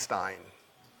Weinstein,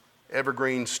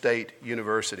 Evergreen State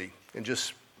University, and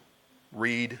just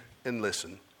read and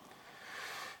listen.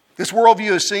 This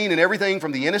worldview is seen in everything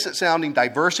from the innocent-sounding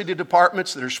diversity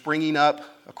departments that are springing up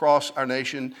across our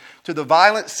nation to the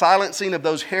violent silencing of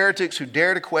those heretics who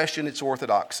dare to question its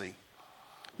orthodoxy.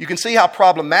 You can see how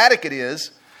problematic it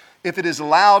is if it is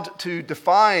allowed to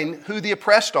define who the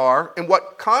oppressed are and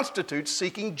what constitutes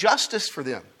seeking justice for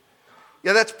them.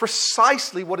 Yeah, that's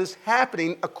precisely what is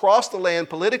happening across the land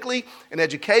politically and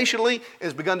educationally. It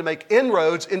has begun to make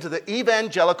inroads into the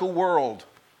evangelical world.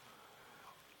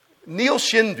 Neil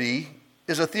Shinvey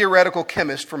is a theoretical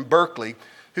chemist from Berkeley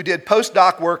who did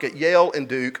postdoc work at Yale and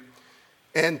Duke,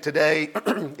 and today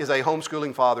is a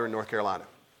homeschooling father in North Carolina.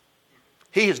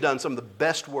 He has done some of the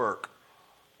best work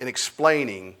in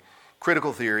explaining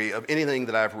critical theory of anything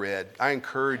that I've read. I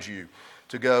encourage you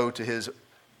to go to his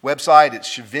website. It's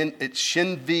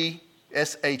Shenvi,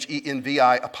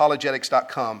 Shenvi,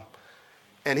 apologetics.com.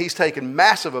 And he's taken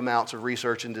massive amounts of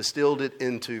research and distilled it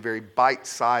into very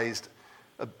bite-sized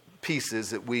pieces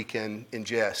that we can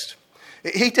ingest.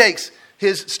 He takes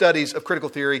his studies of critical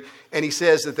theory and he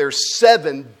says that there's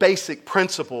 7 basic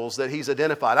principles that he's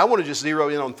identified. I want to just zero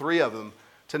in on 3 of them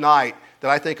tonight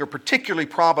that I think are particularly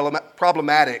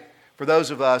problematic for those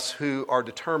of us who are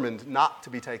determined not to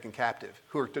be taken captive,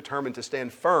 who are determined to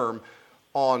stand firm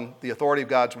on the authority of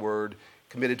God's word,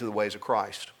 committed to the ways of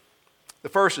Christ. The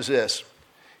first is this.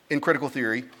 In critical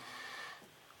theory,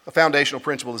 a foundational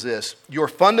principle is this: your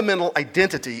fundamental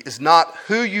identity is not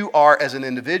who you are as an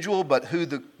individual, but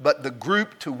the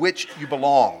group to which you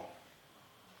belong.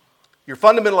 Your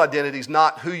fundamental identity is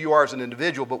not who you are as an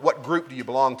individual, but what group do you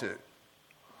belong to.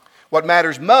 What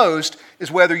matters most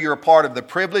is whether you're a part of the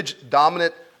privileged,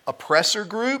 dominant oppressor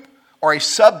group or a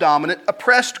subdominant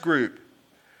oppressed group.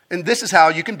 And this is how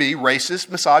you can be racist,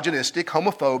 misogynistic,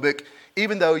 homophobic,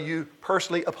 even though you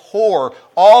personally abhor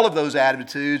all of those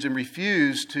attitudes and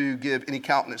refuse to give any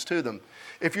countenance to them.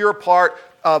 If you're a part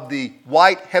of the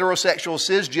white, heterosexual,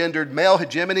 cisgendered male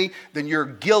hegemony, then you're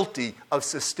guilty of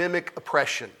systemic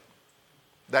oppression.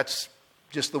 That's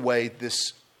just the way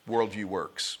this worldview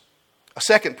works. A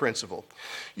second principle: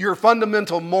 your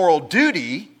fundamental moral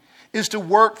duty is to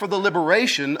work for the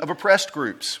liberation of oppressed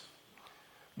groups.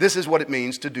 This is what it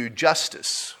means to do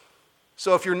justice.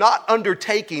 So if you're not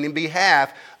undertaking in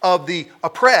behalf of the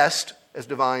oppressed, as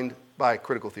defined by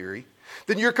critical theory,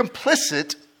 then you're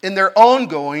complicit in their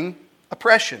ongoing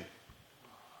oppression.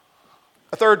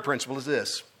 A third principle is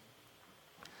this: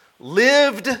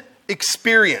 lived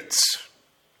experience.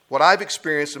 What I've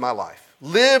experienced in my life.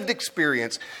 Lived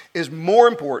experience is more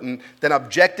important than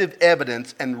objective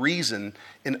evidence and reason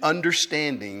in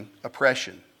understanding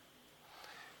oppression.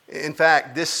 In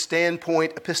fact, this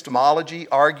standpoint epistemology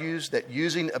argues that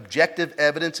using objective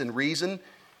evidence and reason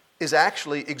is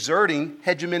actually exerting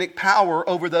hegemonic power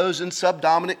over those in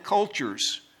subdominant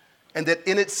cultures, and that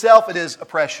in itself it is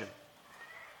oppression.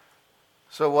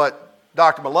 So what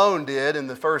Dr. Malone did in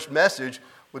the first message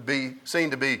would be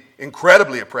seen to be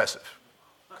incredibly oppressive,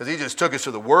 because he just took us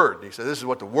to the Word. He said, this is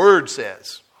what the Word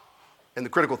says. And the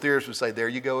critical theorists would say, there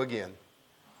you go again.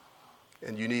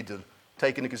 And you need to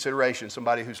take into consideration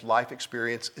somebody whose life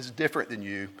experience is different than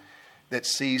you, that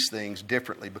sees things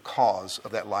differently because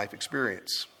of that life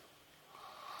experience.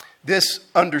 This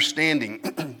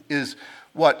understanding is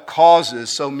what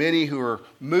causes so many who are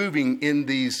moving in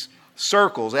these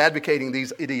circles, advocating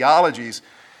these ideologies,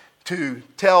 to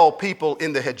tell people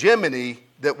in the hegemony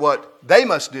that what they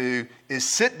must do is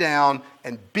sit down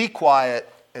and be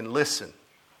quiet and listen.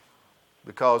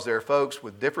 Because there are folks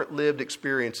with different lived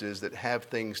experiences that have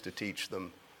things to teach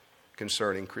them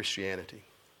concerning Christianity.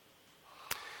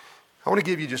 I want to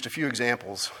give you just a few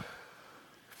examples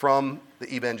from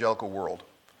the evangelical world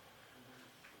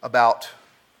about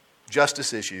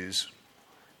justice issues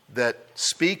that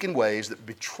speak in ways that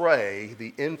betray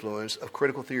the influence of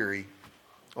critical theory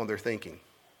on their thinking.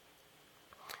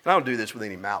 And I don't do this with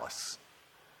any malice.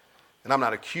 And I'm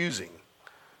not accusing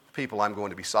people I'm going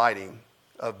to be citing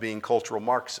of being cultural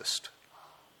Marxist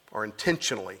or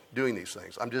intentionally doing these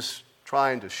things. I'm just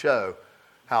trying to show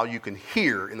how you can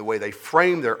hear in the way they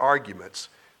frame their arguments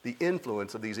the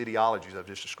influence of these ideologies I've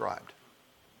just described.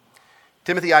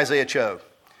 Timothy Isaiah Cho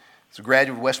is a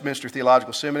graduate of Westminster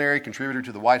Theological Seminary, contributor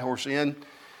to the White Horse Inn.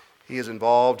 He is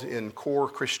involved in Core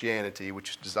Christianity, which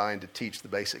is designed to teach the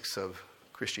basics of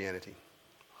Christianity.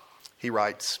 He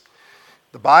writes,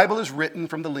 "The Bible is written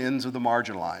from the lens of the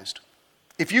marginalized.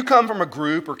 If you come from a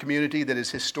group or community that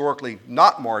is historically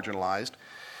not marginalized,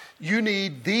 you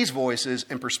need these voices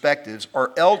and perspectives,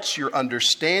 or else your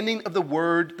understanding of the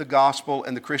Word, the gospel,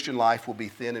 and the Christian life will be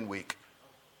thin and weak."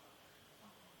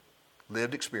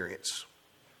 Lived experience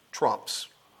trumps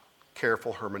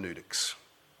careful hermeneutics.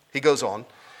 He goes on,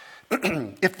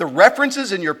 "If the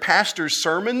references in your pastor's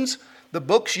sermons, the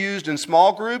books used in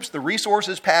small groups, the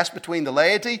resources passed between the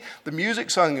laity, the music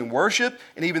sung in worship,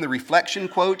 and even the reflection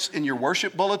quotes in your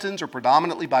worship bulletins are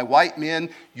predominantly by white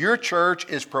men, your church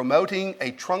is promoting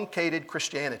a truncated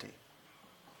Christianity."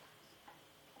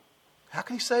 How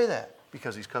can he say that?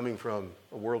 Because he's coming from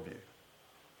a worldview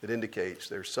that indicates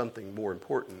there's something more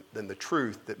important than the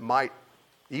truth that might,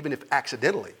 even if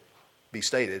accidentally, be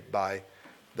stated by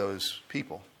those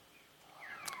people.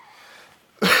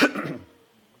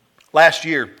 Last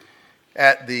year,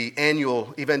 at the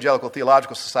annual Evangelical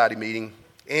Theological Society meeting,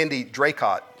 Andy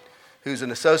Draycott, who's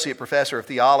an associate professor of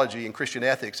theology and Christian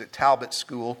ethics at Talbot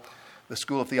School, the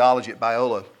School of Theology at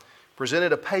Biola,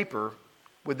 presented a paper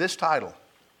with this title,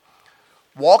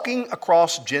 "Walking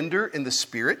Across Gender in the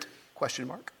Spirit?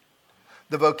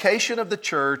 The Vocation of the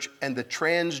Church and the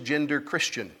Transgender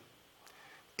Christian."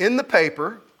 In the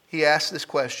paper, he asked this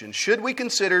question: should we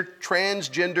consider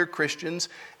transgender Christians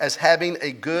as having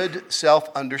a good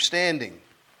self-understanding?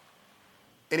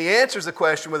 And he answers the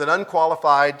question with an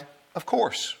unqualified "of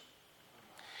course."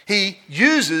 He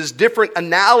uses different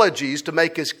analogies to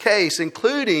make his case,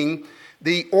 including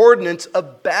the ordinance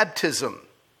of baptism,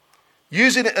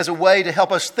 using it as a way to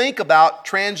help us think about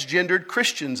transgendered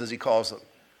Christians, as he calls them.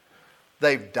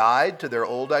 They've died to their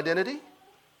old identity.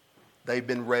 They've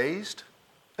been raised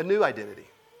a new identity.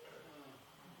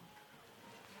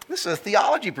 This is a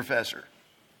theology professor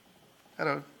at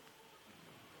a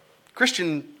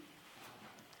Christian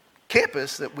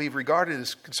campus that we've regarded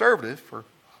as conservative for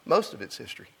most of its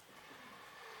history.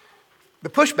 The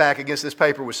pushback against this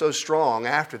paper was so strong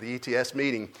after the ETS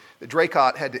meeting that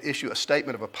Draycott had to issue a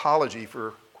statement of apology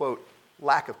for, quote,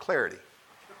 lack of clarity.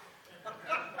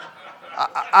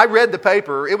 I read the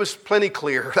paper. It was plenty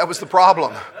clear. That was the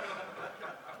problem.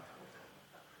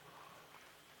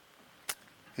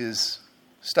 His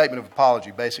statement of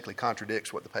apology basically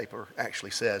contradicts what the paper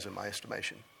actually says, in my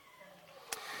estimation.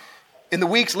 In the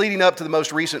weeks leading up to the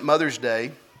most recent Mother's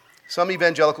Day, some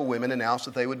evangelical women announced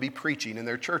that they would be preaching in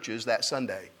their churches that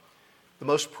Sunday. The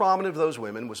most prominent of those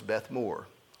women was Beth Moore.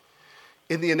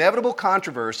 In the inevitable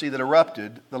controversy that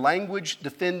erupted, the language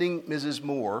defending Mrs.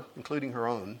 Moore, including her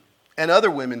own, and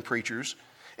other women preachers,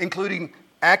 including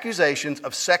accusations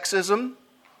of sexism,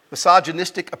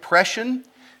 misogynistic oppression,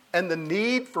 and the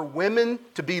need for women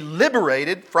to be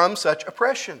liberated from such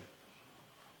oppression.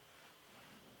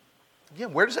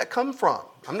 Again, where does that come from?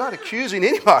 I'm not accusing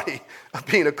anybody of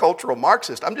being a cultural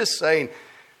Marxist. I'm just saying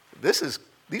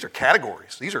these are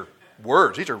categories. These are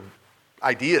words. These are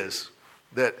ideas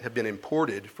that have been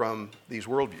imported from these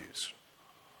worldviews.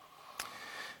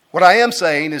 What I am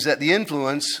saying is that the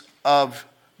influence of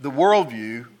the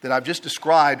worldview that I've just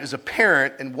described is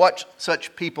apparent in what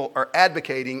such people are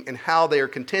advocating and how they are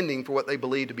contending for what they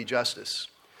believe to be justice.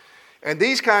 And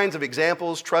these kinds of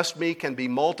examples, trust me, can be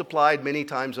multiplied many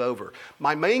times over.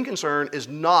 My main concern is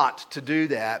not to do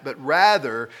that, but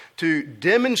rather to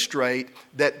demonstrate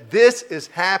that this is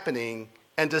happening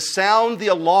and to sound the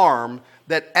alarm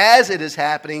that as it is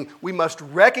happening, we must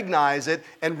recognize it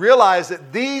and realize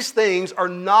that these things are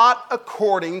not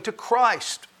according to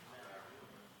Christ.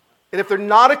 And if they're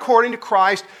not according to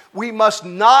Christ, we must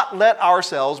not let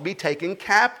ourselves be taken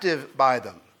captive by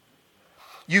them.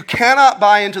 You cannot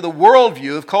buy into the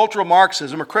worldview of cultural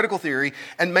Marxism or critical theory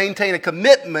and maintain a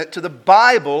commitment to the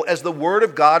Bible as the Word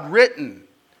of God written.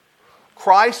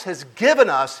 Christ has given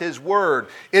us His Word.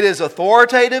 It is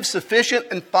authoritative, sufficient,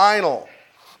 and final.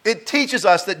 It teaches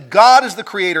us that God is the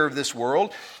creator of this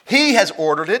world. He has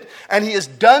ordered it, and He has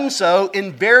done so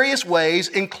in various ways,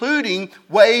 including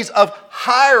ways of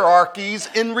hierarchies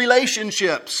in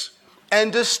relationships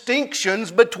and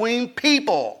distinctions between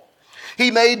people. He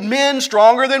made men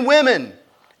stronger than women,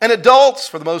 and adults,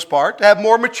 for the most part, to have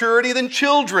more maturity than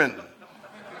children.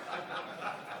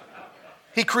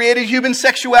 He created human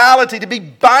sexuality to be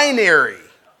binary.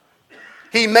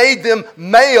 He made them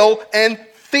male and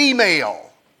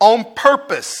female on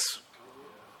purpose.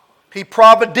 He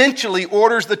providentially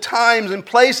orders the times and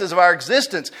places of our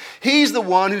existence. He's the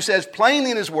one who says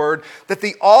plainly in His Word that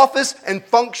the office and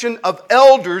function of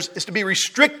elders is to be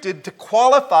restricted to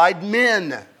qualified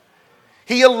men.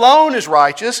 He alone is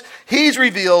righteous. He's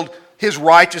revealed His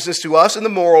righteousness to us in the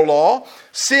moral law.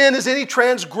 Sin is any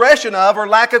transgression of or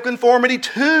lack of conformity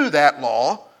to that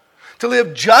law. To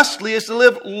live justly is to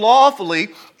live lawfully.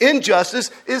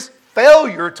 Injustice is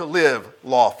failure to live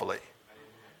lawfully.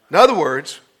 In other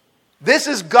words, this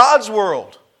is God's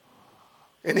world.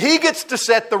 And He gets to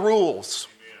set the rules.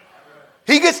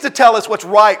 He gets to tell us what's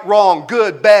right, wrong,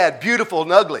 good, bad, beautiful,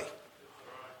 and ugly.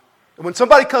 And when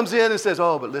somebody comes in and says,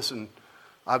 oh, but listen,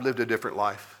 I've lived a different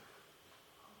life.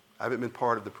 I haven't been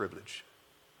part of the privilege.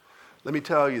 Let me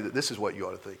tell you that this is what you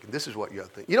ought to think, and this is what you ought to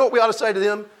think. You know what we ought to say to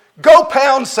them? Go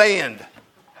pound sand.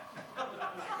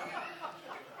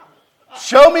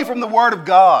 Show me from the Word of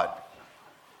God.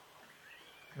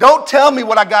 Don't tell me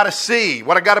what I got to see,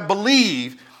 what I got to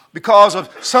believe because of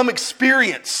some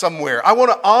experience somewhere. I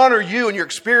want to honor you and your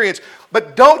experience,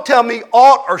 but don't tell me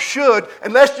ought or should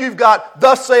unless you've got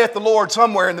thus saith the Lord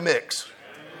somewhere in the mix.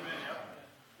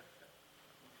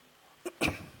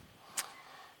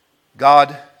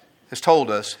 God has told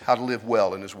us how to live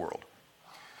well in His world.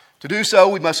 To do so,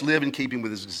 we must live in keeping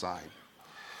with His design.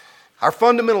 Our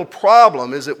fundamental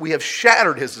problem is that we have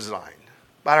shattered His design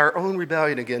by our own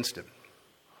rebellion against Him.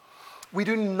 We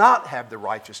do not have the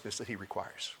righteousness that He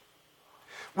requires.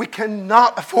 We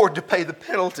cannot afford to pay the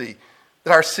penalty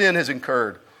that our sin has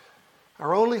incurred.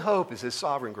 Our only hope is His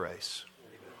sovereign grace.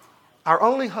 Our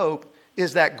only hope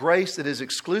is that grace that is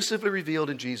exclusively revealed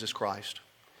in Jesus Christ.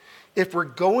 If we're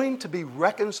going to be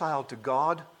reconciled to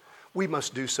God, we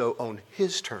must do so on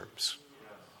His terms.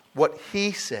 What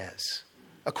He says,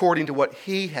 according to what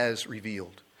He has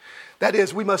revealed. That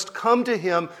is, we must come to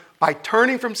Him by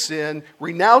turning from sin,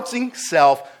 renouncing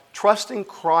self, trusting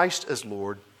Christ as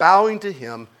Lord, bowing to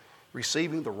Him,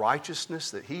 receiving the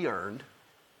righteousness that He earned,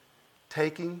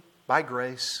 taking by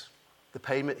grace the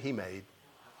payment He made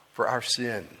for our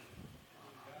sin.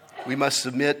 We must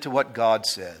submit to what God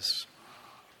says,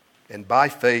 and by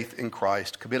faith in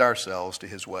Christ, commit ourselves to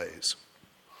His ways.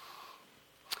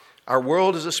 Our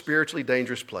world is a spiritually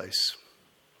dangerous place.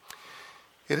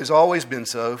 It has always been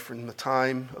so from the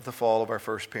time of the fall of our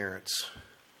first parents.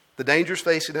 The dangers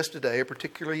facing us today are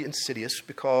particularly insidious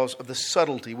because of the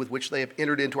subtlety with which they have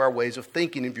entered into our ways of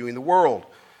thinking and viewing the world.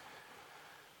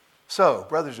 So,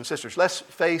 brothers and sisters, let's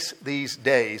face these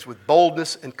days with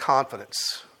boldness and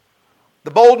confidence.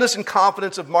 The boldness and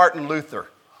confidence of Martin Luther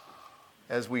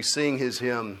as we sing his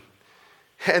hymn,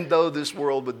 "And though this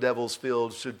world with devils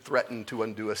filled should threaten to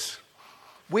undo us,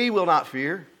 we will not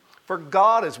fear. For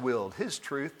God has willed His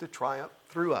truth to triumph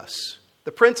through us.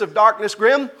 The prince of darkness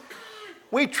grim,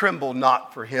 we tremble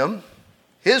not for him.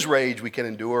 His rage we can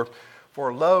endure,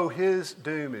 for lo, his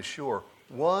doom is sure.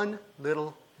 One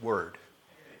little word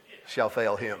shall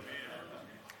fail him.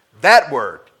 That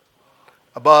word,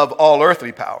 above all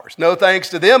earthly powers, no thanks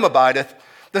to them abideth.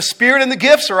 The Spirit and the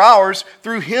gifts are ours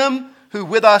through Him who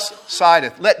with us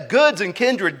sideth. Let goods and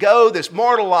kindred go, this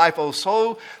mortal life, O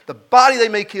soul. The body they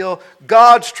may kill,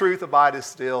 God's truth abideth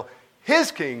still. His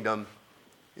kingdom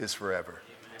is forever.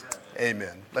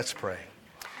 Amen. Let's pray.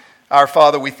 Our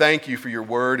Father, we thank You for Your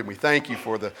word, and we thank You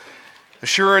for the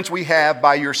assurance we have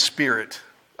by Your Spirit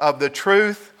of the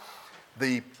truth,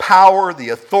 the power, the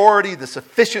authority, the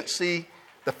sufficiency,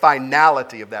 the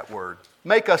finality of that word.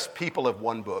 Make us people of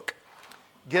one book.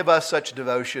 Give us such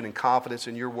devotion and confidence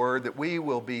in Your word that we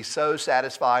will be so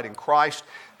satisfied in Christ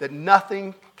that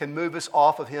nothing can move us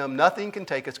off of Him, nothing can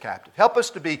take us captive. Help us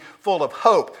to be full of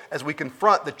hope as we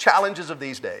confront the challenges of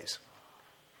these days.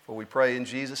 For we pray in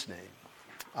Jesus' name.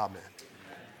 Amen.